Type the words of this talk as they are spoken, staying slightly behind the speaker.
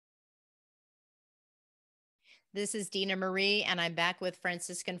This is Dina Marie, and I'm back with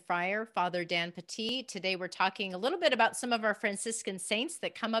Franciscan Friar, Father Dan Pattee. Today, we're talking a little bit about some of our Franciscan saints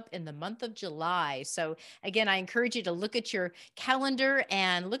that come up in the month of July. So, again, I encourage you to look at your calendar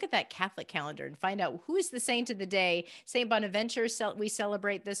and look at that Catholic calendar and find out who is the saint of the day. St. Bonaventure, we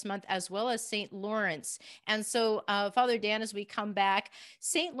celebrate this month, as well as St. Lawrence. And so, Father Dan, as we come back,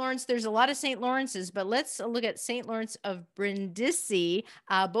 St. Lawrence, there's a lot of St. Lawrences, but let's look at St. Lawrence of Brindisi,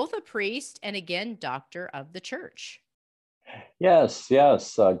 both a priest and, again, doctor of the church. Yes.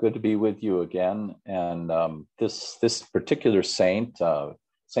 Good to be with you again. And this particular saint,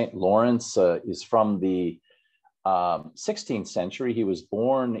 Saint Lawrence, is from the 16th century. He was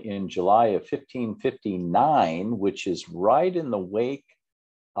born in July of 1559, which is right in the wake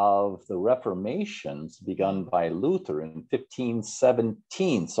of the Reformations begun by Luther in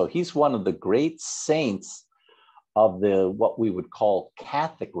 1517. So he's one of the great saints of what we would call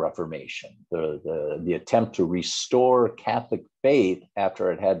Catholic Reformation, the attempt to restore Catholic faith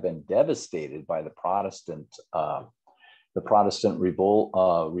after it had been devastated by the Protestant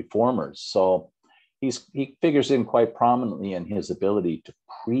reformers. So he figures in quite prominently in his ability to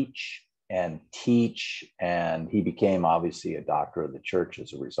preach and teach, and he became obviously a doctor of the church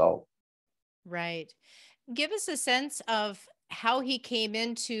as a result. Right. Give us a sense of how he came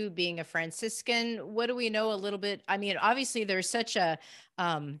into being a Franciscan. What do we know a little bit? I mean, obviously there's such a,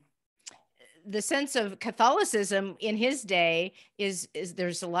 the sense of Catholicism in his day is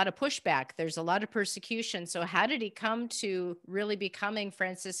there's a lot of pushback. There's a lot of persecution. So how did he come to really becoming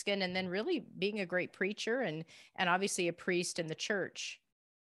Franciscan and then really being a great preacher and obviously a priest in the church?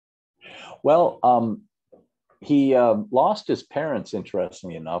 Well, he lost his parents,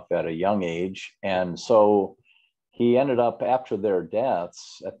 interestingly enough, at a young age. And so he ended up, after their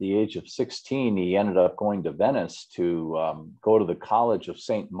deaths, at the age of 16, he ended up going to Venice to go to the College of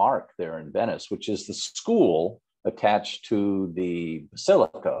St. Mark there in Venice, which is the school attached to the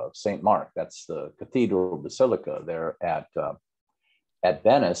Basilica of St. Mark. That's the Cathedral Basilica there at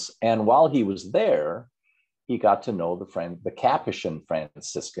Venice. And while he was there, he got to know the Capuchin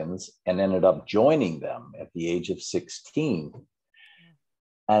Franciscans and ended up joining them at the age of 16.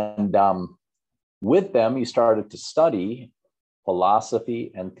 And with them, he started to study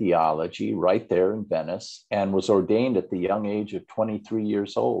philosophy and theology right there in Venice and was ordained at the young age of 23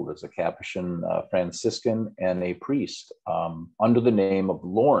 years old as a Capuchin Franciscan and a priest under the name of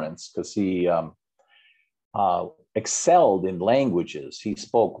Lawrence, because he excelled in languages. He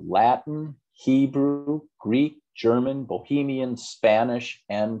spoke Latin, Hebrew, Greek, German, Bohemian, Spanish,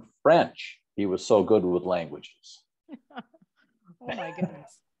 and French. He was so good with languages. Oh my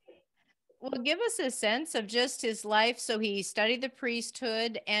goodness. Well, give us a sense of just his life. So he studied the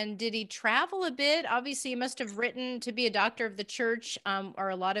priesthood, and did he travel a bit? Obviously, he must have written to be a doctor of the church, or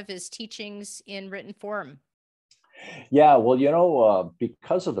a lot of his teachings in written form. Yeah, well,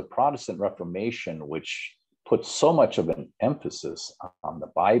 because of the Protestant Reformation, which put so much of an emphasis on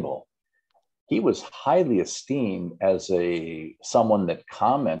the Bible, he was highly esteemed as someone that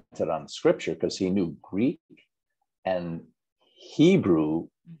commented on Scripture because he knew Greek and Hebrew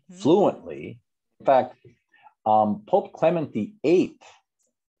fluently. In fact, Pope Clement VIII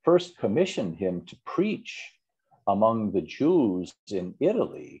first commissioned him to preach among the Jews in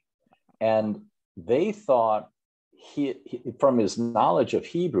Italy, and they thought from his knowledge of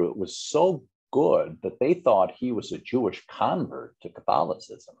Hebrew, it was so good that they thought he was a Jewish convert to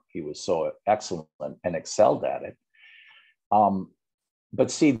Catholicism. He was so excellent and excelled at it. But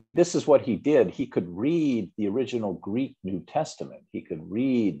see, this is what he did. He could read the original Greek New Testament. He could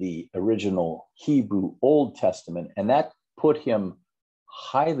read the original Hebrew Old Testament, and that put him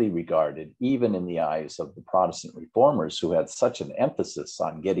highly regarded, even in the eyes of the Protestant reformers who had such an emphasis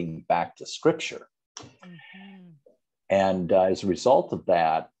on getting back to Scripture. And as a result of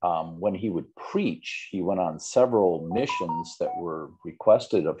that, when he would preach, he went on several missions that were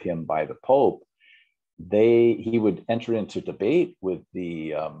requested of him by the Pope. He would enter into debate with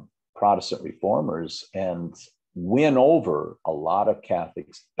the Protestant reformers and win over a lot of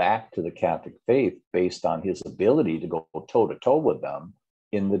Catholics back to the Catholic faith based on his ability to go toe to toe with them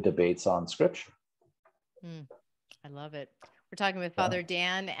in the debates on Scripture. I love it. We're talking with Father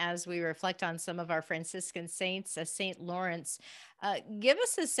Dan as we reflect on some of our Franciscan saints, St. Lawrence. Give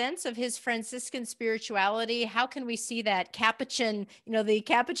us a sense of his Franciscan spirituality. How can we see that Capuchin, the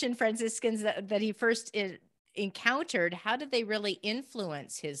Capuchin Franciscans that he first encountered, how did they really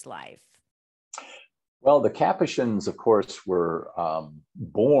influence his life? Well, the Capuchins, of course, were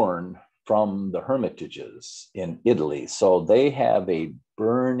born from the hermitages in Italy. So they have a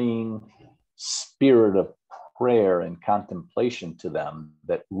burning spirit of prayer and contemplation to them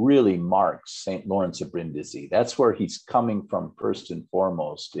that really marks St. Lawrence of Brindisi. That's where he's coming from first and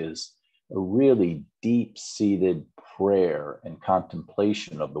foremost, is a really deep-seated prayer and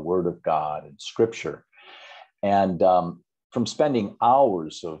contemplation of the Word of God and Scripture. And from spending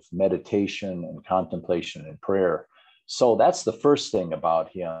hours of meditation and contemplation and prayer. So that's the first thing about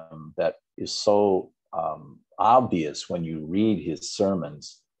him that is so obvious when you read his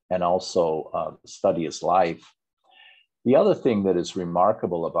sermons and also study his life. The other thing that is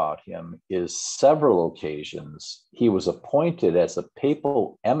remarkable about him is several occasions he was appointed as a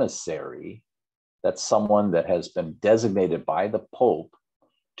papal emissary. That's someone that has been designated by the Pope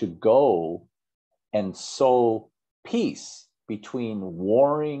to go and sow peace between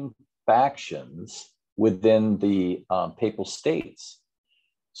warring factions within the papal states.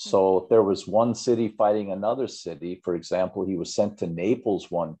 So if there was one city fighting another city, for example, he was sent to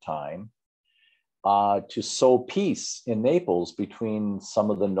Naples one time to sow peace in Naples between some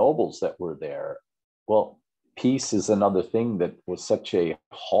of the nobles that were there. Well, peace is another thing that was such a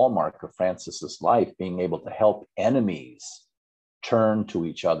hallmark of Francis's life, being able to help enemies turn to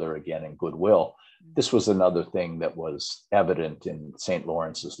each other again in goodwill. This was another thing that was evident in St.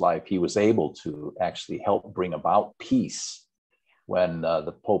 Lawrence's life. He was able to actually help bring about peace when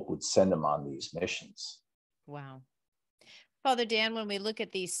the Pope would send him on these missions. Wow. Father Dan, when we look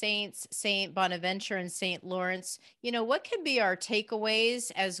at these saints, Saint Bonaventure and Saint Lawrence, what can be our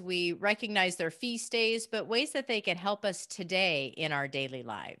takeaways as we recognize their feast days, but ways that they can help us today in our daily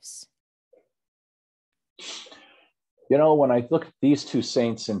lives? When I look at these two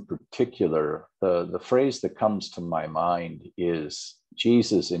saints in particular, the phrase that comes to my mind is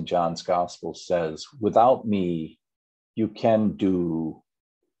Jesus in John's Gospel says, "Without me, you can do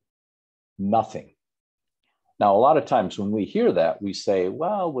nothing." Now, a lot of times when we hear that, we say,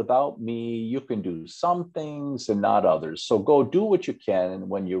 well, without me, you can do some things and not others. So go do what you can. And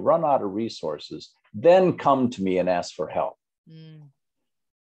when you run out of resources, then come to me and ask for help.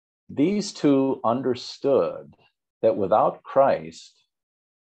 These two understood that without Christ,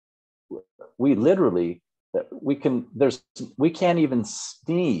 we literally, we can't even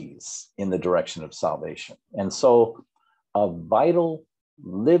sneeze in the direction of salvation. And so a vital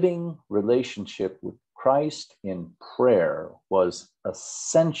living relationship with Christ in prayer was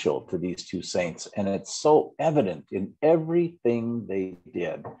essential to these two saints. And it's so evident in everything they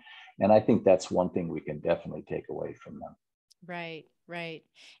did. And I think that's one thing we can definitely take away from them. Right, right.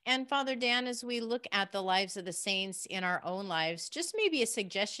 And Father Dan, as we look at the lives of the saints in our own lives, just maybe a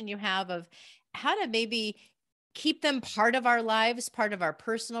suggestion you have of how to maybe keep them part of our lives, part of our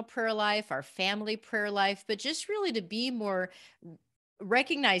personal prayer life, our family prayer life, but just really to be more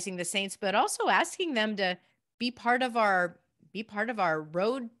recognizing the saints, but also asking them to be part of our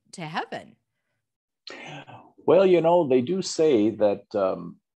road to heaven. Well, they do say that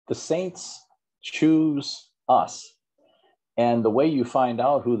the saints choose us. And the way you find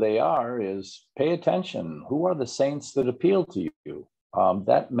out who they are is pay attention. Who are the saints that appeal to you?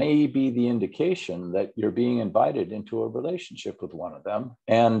 That may be the indication that you're being invited into a relationship with one of them.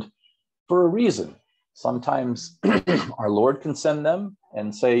 And for a reason. Sometimes our Lord can send them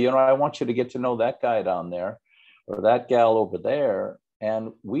and say, I want you to get to know that guy down there or that gal over there.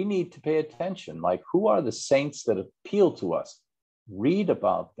 And we need to pay attention. Like, who are the saints that appeal to us? Read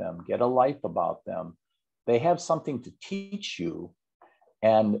about them, get a life about them. They have something to teach you.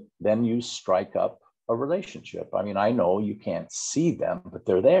 And then you strike up a relationship. I mean, I know you can't see them, but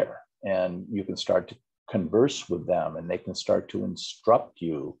they're there. And you can start to converse with them and they can start to instruct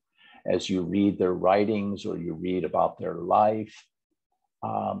you as you read their writings or you read about their life.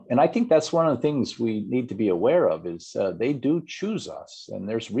 And I think that's one of the things we need to be aware of is they do choose us. And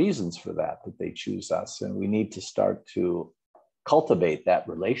there's reasons for that they choose us. And we need to start to cultivate that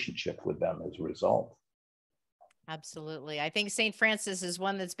relationship with them as a result. Absolutely. I think St. Francis is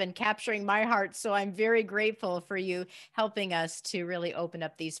one that's been capturing my heart. So I'm very grateful for you helping us to really open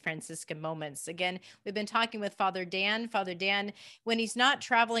up these Franciscan moments. Again, we've been talking with Father Dan. Father Dan, when he's not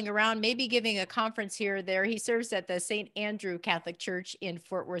traveling around, maybe giving a conference here or there, he serves at the St. Andrew Catholic Church in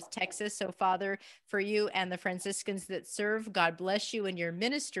Fort Worth, Texas. So Father, for you and the Franciscans that serve, God bless you in your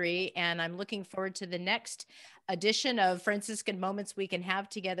ministry. And I'm looking forward to the next edition of Franciscan Moments we can have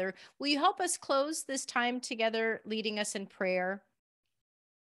together. Will you help us close this time together, leading us in prayer?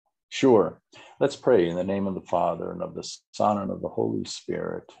 Sure. Let's pray in the name of the Father and of the Son and of the Holy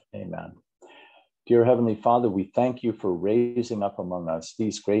Spirit. Amen. Dear Heavenly Father, we thank you for raising up among us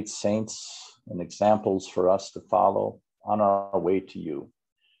these great saints and examples for us to follow on our way to you.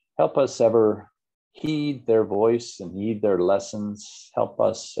 Help us ever heed their voice and heed their lessons. Help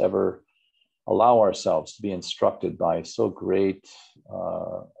us ever allow ourselves to be instructed by so great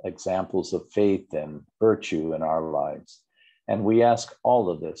examples of faith and virtue in our lives. And we ask all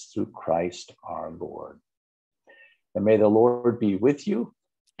of this through Christ our Lord. And may the Lord be with you.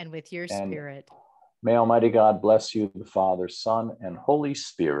 And with your and spirit. May Almighty God bless you, the Father, Son, and Holy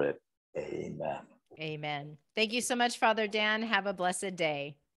Spirit. Amen. Amen. Thank you so much, Father Dan. Have a blessed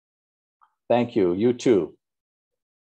day. Thank you. You too.